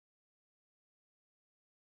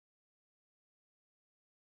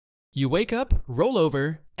You wake up, roll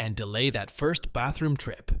over, and delay that first bathroom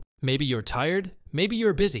trip. Maybe you're tired, maybe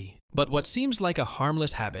you're busy, but what seems like a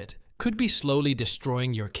harmless habit could be slowly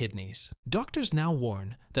destroying your kidneys. Doctors now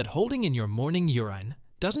warn that holding in your morning urine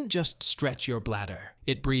doesn't just stretch your bladder.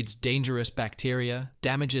 It breeds dangerous bacteria,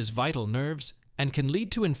 damages vital nerves, and can lead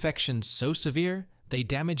to infections so severe they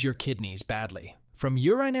damage your kidneys badly. From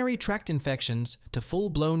urinary tract infections to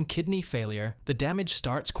full-blown kidney failure, the damage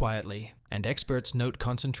starts quietly, and experts note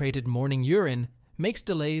concentrated morning urine makes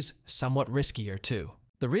delays somewhat riskier too.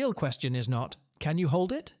 The real question is not, can you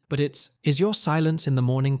hold it? But it's, is your silence in the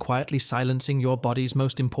morning quietly silencing your body's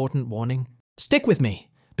most important warning? Stick with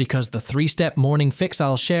me, because the 3-step morning fix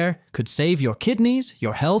I'll share could save your kidneys,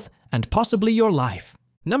 your health, and possibly your life.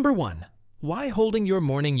 Number 1. Why holding your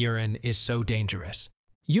morning urine is so dangerous.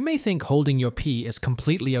 You may think holding your pee is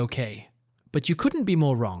completely okay, but you couldn't be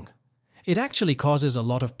more wrong. It actually causes a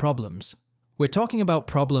lot of problems. We're talking about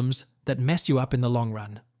problems that mess you up in the long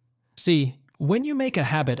run. See, when you make a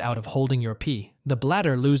habit out of holding your pee, the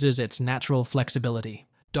bladder loses its natural flexibility.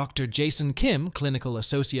 Dr. Jason Kim, Clinical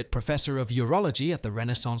Associate Professor of Urology at the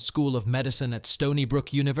Renaissance School of Medicine at Stony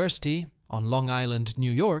Brook University on Long Island,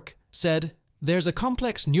 New York, said, "There's a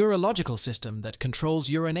complex neurological system that controls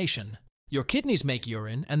urination. Your kidneys make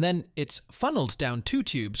urine, and then it's funneled down 2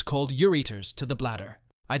 tubes called ureters to the bladder.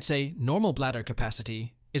 I'd say normal bladder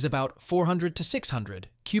capacity is about 400 to 600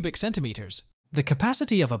 cubic centimeters. The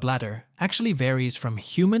capacity of a bladder actually varies from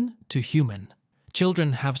human to human.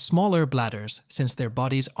 Children have smaller bladders since their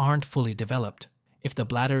bodies aren't fully developed. If the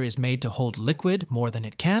bladder is made to hold liquid more than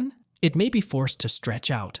it can, it may be forced to stretch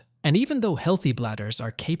out. And even though healthy bladders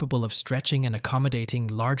are capable of stretching and accommodating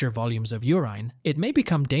larger volumes of urine, it may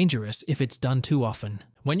become dangerous if it's done too often.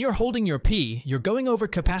 When you're holding your pee, you're going over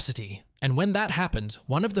capacity. And when that happens,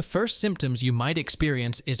 one of the first symptoms you might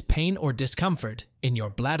experience is pain or discomfort in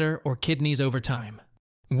your bladder or kidneys over time.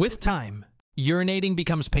 With time, urinating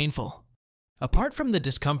becomes painful. Apart from the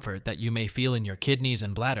discomfort that you may feel in your kidneys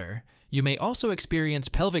and bladder, you may also experience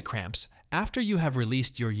pelvic cramps after you have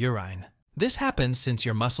released your urine. This happens since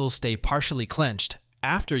your muscles stay partially clenched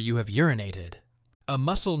after you have urinated. A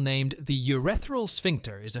muscle named the urethral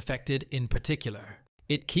sphincter is affected in particular.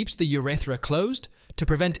 It keeps the urethra closed to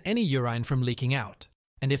prevent any urine from leaking out.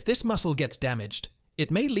 And if this muscle gets damaged,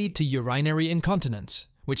 it may lead to urinary incontinence,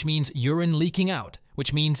 which means urine leaking out,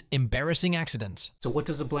 which means embarrassing accidents. So what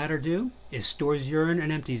does the bladder do? It stores urine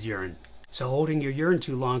and empties urine. So holding your urine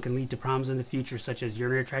too long can lead to problems in the future such as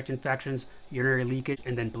urinary tract infections, urinary leakage,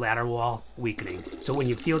 and then bladder wall weakening. So when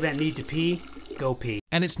you feel that need to pee, go pee.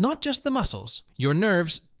 And it's not just the muscles. Your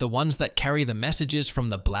nerves, the ones that carry the messages from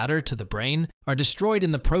the bladder to the brain, are destroyed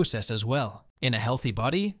in the process as well. In a healthy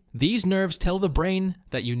body, these nerves tell the brain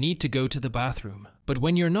that you need to go to the bathroom. But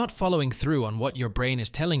when you're not following through on what your brain is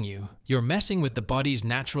telling you, you're messing with the body's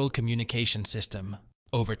natural communication system.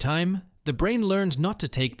 Over time, the brain learns not to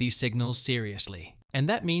take these signals seriously, and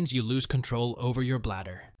that means you lose control over your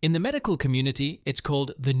bladder. In the medical community, it's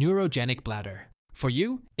called the neurogenic bladder. For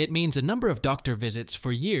you, it means a number of doctor visits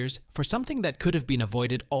for years for something that could have been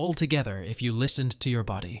avoided altogether if you listened to your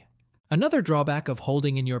body. Another drawback of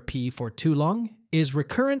holding in your pee for too long is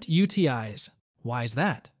recurrent UTIs. Why is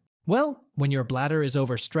that? Well, when your bladder is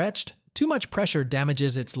overstretched, too much pressure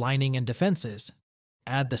damages its lining and defenses.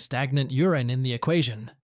 Add the stagnant urine in the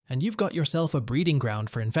equation, and you've got yourself a breeding ground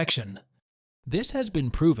for infection. This has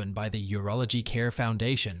been proven by the Urology Care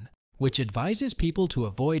Foundation, which advises people to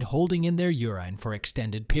avoid holding in their urine for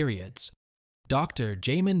extended periods. Dr.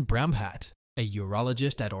 Jamin Bramhat, a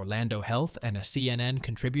urologist at Orlando Health and a CNN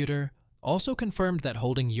contributor, also confirmed that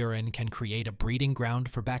holding urine can create a breeding ground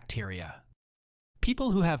for bacteria.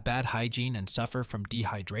 People who have bad hygiene and suffer from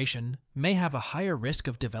dehydration may have a higher risk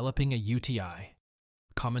of developing a UTI.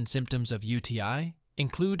 Common symptoms of UTI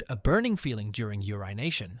include a burning feeling during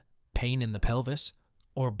urination, pain in the pelvis,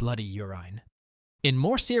 or bloody urine. In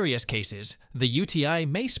more serious cases, the UTI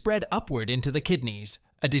may spread upward into the kidneys,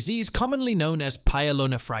 a disease commonly known as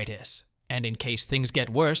pyelonephritis. And in case things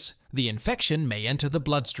get worse, the infection may enter the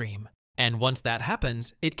bloodstream. And once that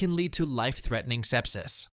happens, it can lead to life-threatening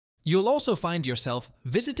sepsis. You'll also find yourself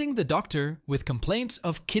visiting the doctor with complaints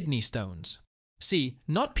of kidney stones. See,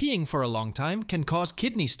 not peeing for a long time can cause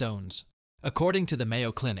kidney stones. According to the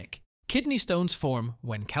Mayo Clinic, kidney stones form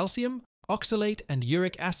when calcium, oxalate, and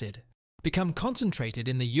uric acid become concentrated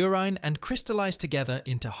in the urine and crystallize together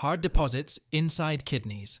into hard deposits inside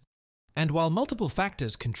kidneys. And while multiple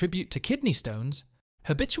factors contribute to kidney stones,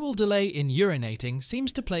 habitual delay in urinating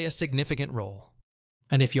seems to play a significant role.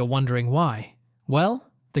 And if you're wondering why,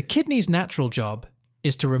 well, the kidney's natural job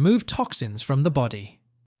is to remove toxins from the body.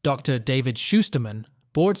 Dr. David Schusterman,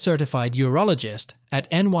 board-certified urologist at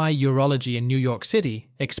NY Urology in New York City,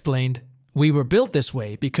 explained, "We were built this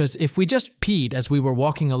way because if we just peed as we were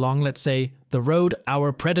walking along, let's say, the road,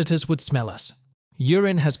 our predators would smell us.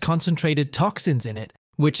 Urine has concentrated toxins in it,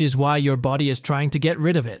 which is why your body is trying to get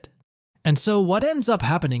rid of it. And so what ends up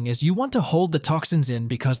happening is you want to hold the toxins in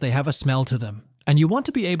because they have a smell to them, and you want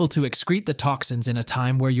to be able to excrete the toxins in a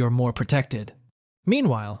time where you're more protected."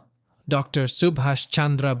 Meanwhile, Dr. Subhash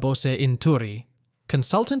Chandra Bose Inturi,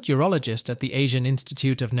 consultant urologist at the Asian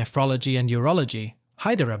Institute of Nephrology and Urology,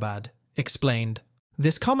 Hyderabad, explained,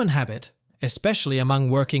 "This common habit, especially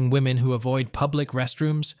among working women who avoid public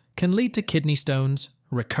restrooms, can lead to kidney stones,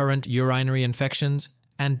 recurrent urinary infections,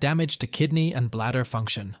 and damage to kidney and bladder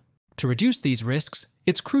function. To reduce these risks,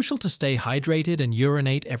 it's crucial to stay hydrated and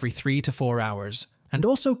urinate every 3 to 4 hours, and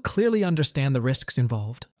also clearly understand the risks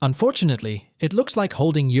involved. Unfortunately, it looks like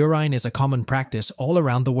holding urine is a common practice all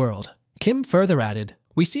around the world." Kim further added,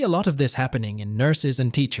 "We see a lot of this happening in nurses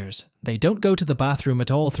and teachers. They don't go to the bathroom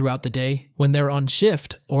at all throughout the day, when they're on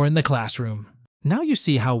shift or in the classroom." Now you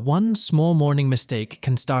see how one small morning mistake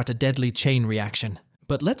can start a deadly chain reaction.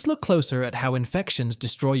 But let's look closer at how infections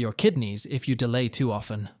destroy your kidneys if you delay too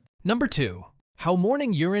often. Number 2. How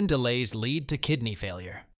morning urine delays lead to kidney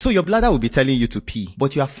failure. So your bladder will be telling you to pee,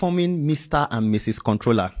 but you are forming Mr. and Mrs.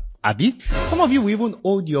 Controller. Abi? Some of you will even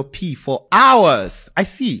hold your pee for hours. I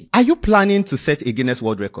see. Are you planning to set a Guinness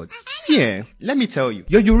World Record? See, let me tell you.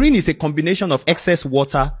 Your urine is a combination of excess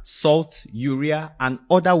water, salt, urea, and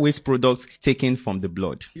other waste products taken from the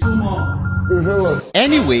blood.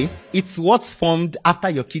 Anyway, it's what's formed after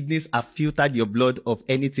your kidneys have filtered your blood of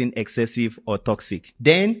anything excessive or toxic.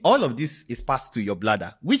 Then all of this is passed to your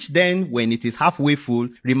bladder, which then, when it is halfway full,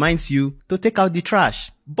 reminds you to take out the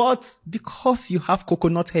trash. But because you have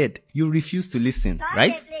coconut head, you refuse to listen,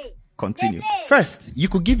 right? Continue. First, you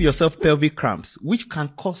could give yourself pelvic cramps, which can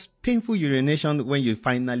cause painful urination when you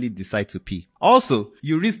finally decide to pee. Also,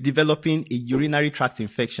 you risk developing a urinary tract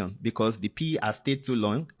infection because the pee has stayed too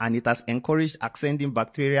long and it has encouraged ascending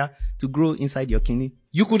bacteria to grow inside your kidney.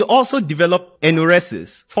 You could also develop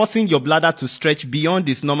enuresis, forcing your bladder to stretch beyond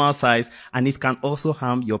its normal size, and it can also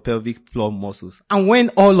harm your pelvic floor muscles. And when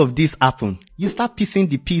all of this happens, you start pissing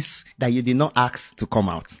the piss that you did not ask to come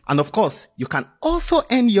out. And of course, you can also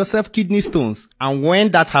earn yourself kidney stones. And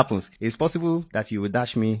when that happens, it's possible that you will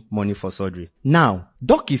dash me money for surgery. Now,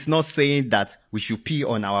 Doc is not saying that we should pee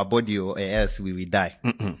on our body or else we will die.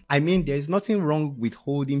 I mean, there is nothing wrong with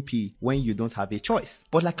holding pee when you don't have a choice.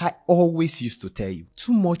 But like I always used to tell you,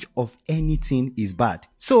 too much of anything is bad.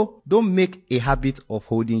 So don't make a habit of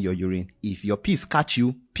holding your urine. If your piss catch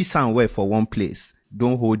you, piss and well for one place.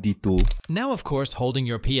 Don't hold it though. Now, of course, holding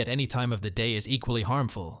your pee at any time of the day is equally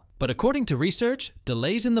harmful. But according to research,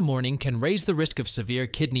 delays in the morning can raise the risk of severe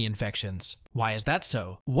kidney infections. Why is that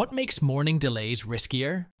so? What makes morning delays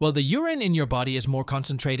riskier? Well, the urine in your body is more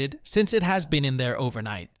concentrated since it has been in there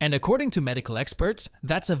overnight. And according to medical experts,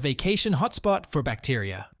 that's a vacation hotspot for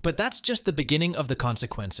bacteria. But that's just the beginning of the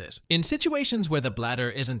consequences. In situations where the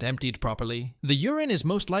bladder isn't emptied properly, the urine is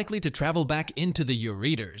most likely to travel back into the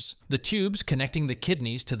ureters, the tubes connecting the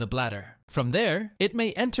kidneys to the bladder. From there, it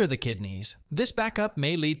may enter the kidneys. This backup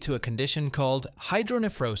may lead to a condition called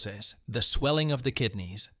hydronephrosis, the swelling of the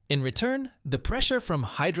kidneys. In return, the pressure from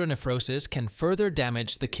hydronephrosis can further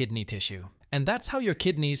damage the kidney tissue. And that's how your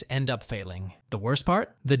kidneys end up failing. The worst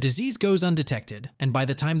part? The disease goes undetected, and by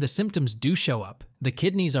the time the symptoms do show up, the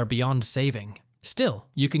kidneys are beyond saving. Still,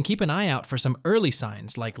 you can keep an eye out for some early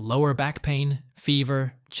signs like lower back pain,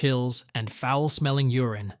 fever, chills, and foul-smelling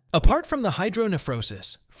urine. Apart from the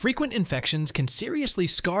hydronephrosis, frequent infections can seriously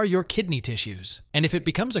scar your kidney tissues. And if it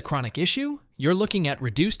becomes a chronic issue, you're looking at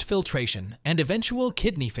reduced filtration and eventual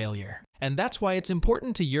kidney failure. And that's why it's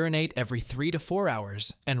important to urinate every 3 to 4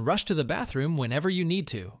 hours and rush to the bathroom whenever you need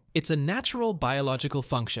to. It's a natural biological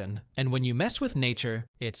function, and when you mess with nature,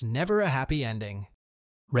 it's never a happy ending.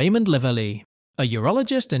 Raymond Leveille, a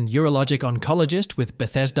urologist and urologic oncologist with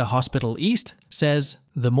Bethesda Hospital East, says,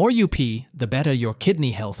 "The more you pee, the better your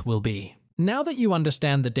kidney health will be." Now that you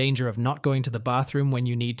understand the danger of not going to the bathroom when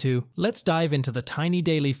you need to, let's dive into the tiny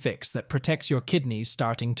daily fix that protects your kidneys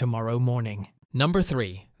starting tomorrow morning. Number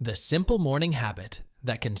 3, the simple morning habit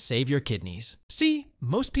that can save your kidneys. See,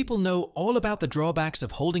 most people know all about the drawbacks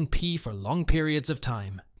of holding pee for long periods of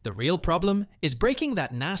time. The real problem is breaking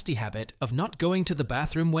that nasty habit of not going to the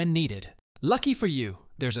bathroom when needed. Lucky for you,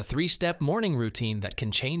 there's a 3-step morning routine that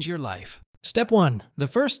can change your life. Step 1. The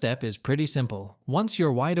first step is pretty simple. Once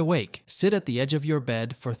you're wide awake, sit at the edge of your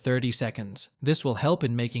bed for 30 seconds. This will help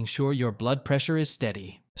in making sure your blood pressure is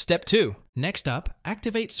steady. Step 2. Next up,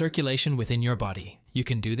 activate circulation within your body. You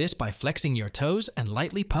can do this by flexing your toes and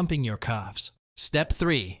lightly pumping your calves. Step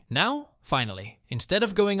 3. Now, finally, instead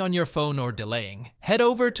of going on your phone or delaying, head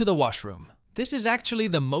over to the washroom. This is actually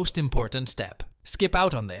the most important step. Skip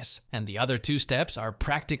out on this, and the other 2 steps are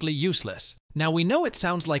practically useless. Now we know it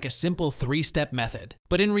sounds like a simple 3-step method,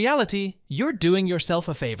 but in reality, you're doing yourself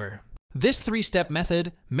a favor. This 3-step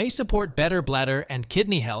method may support better bladder and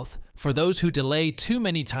kidney health for those who delay too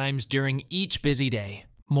many times during each busy day.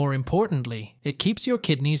 More importantly, it keeps your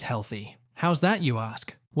kidneys healthy. How's that, you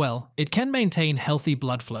ask? Well, it can maintain healthy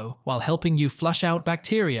blood flow while helping you flush out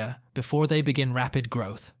bacteria before they begin rapid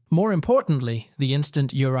growth. More importantly, the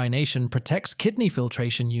instant urination protects kidney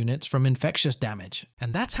filtration units from infectious damage.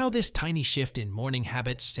 And that's how this tiny shift in morning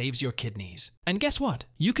habits saves your kidneys. And guess what?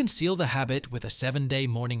 You can seal the habit with a 7-day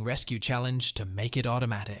morning rescue challenge to make it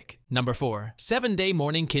automatic. Number 4, 7-day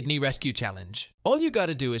morning kidney rescue challenge. All you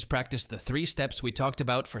gotta do is practice the 3 steps we talked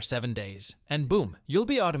about for 7 days. And boom, you'll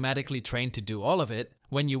be automatically trained to do all of it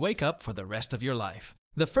when you wake up for the rest of your life.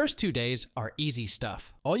 The first 2 days are easy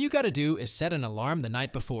stuff. All you gotta do is set an alarm the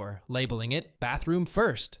night before, labeling it bathroom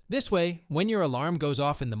first. This way, when your alarm goes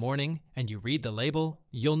off in the morning and you read the label,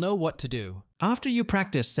 you'll know what to do. After you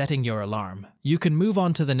practice setting your alarm, you can move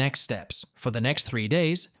on to the next steps. For the next 3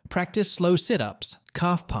 days, practice slow sit-ups,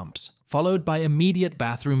 calf pumps, followed by immediate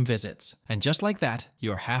bathroom visits. And just like that,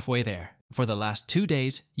 you're halfway there. For the last 2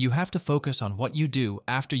 days, you have to focus on what you do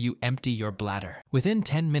after you empty your bladder. Within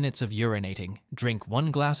 10 minutes of urinating, drink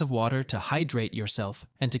 1 glass of water to hydrate yourself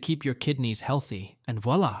and to keep your kidneys healthy. And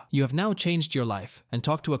voila, you have now changed your life. And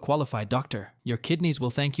talk to a qualified doctor. Your kidneys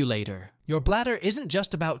will thank you later. Your bladder isn't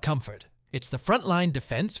just about comfort. It's the frontline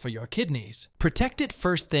defense for your kidneys. Protect it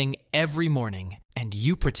first thing every morning, and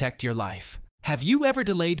you protect your life. Have you ever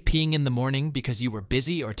delayed peeing in the morning because you were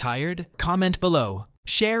busy or tired? Comment below.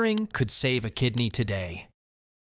 Sharing could save a kidney today.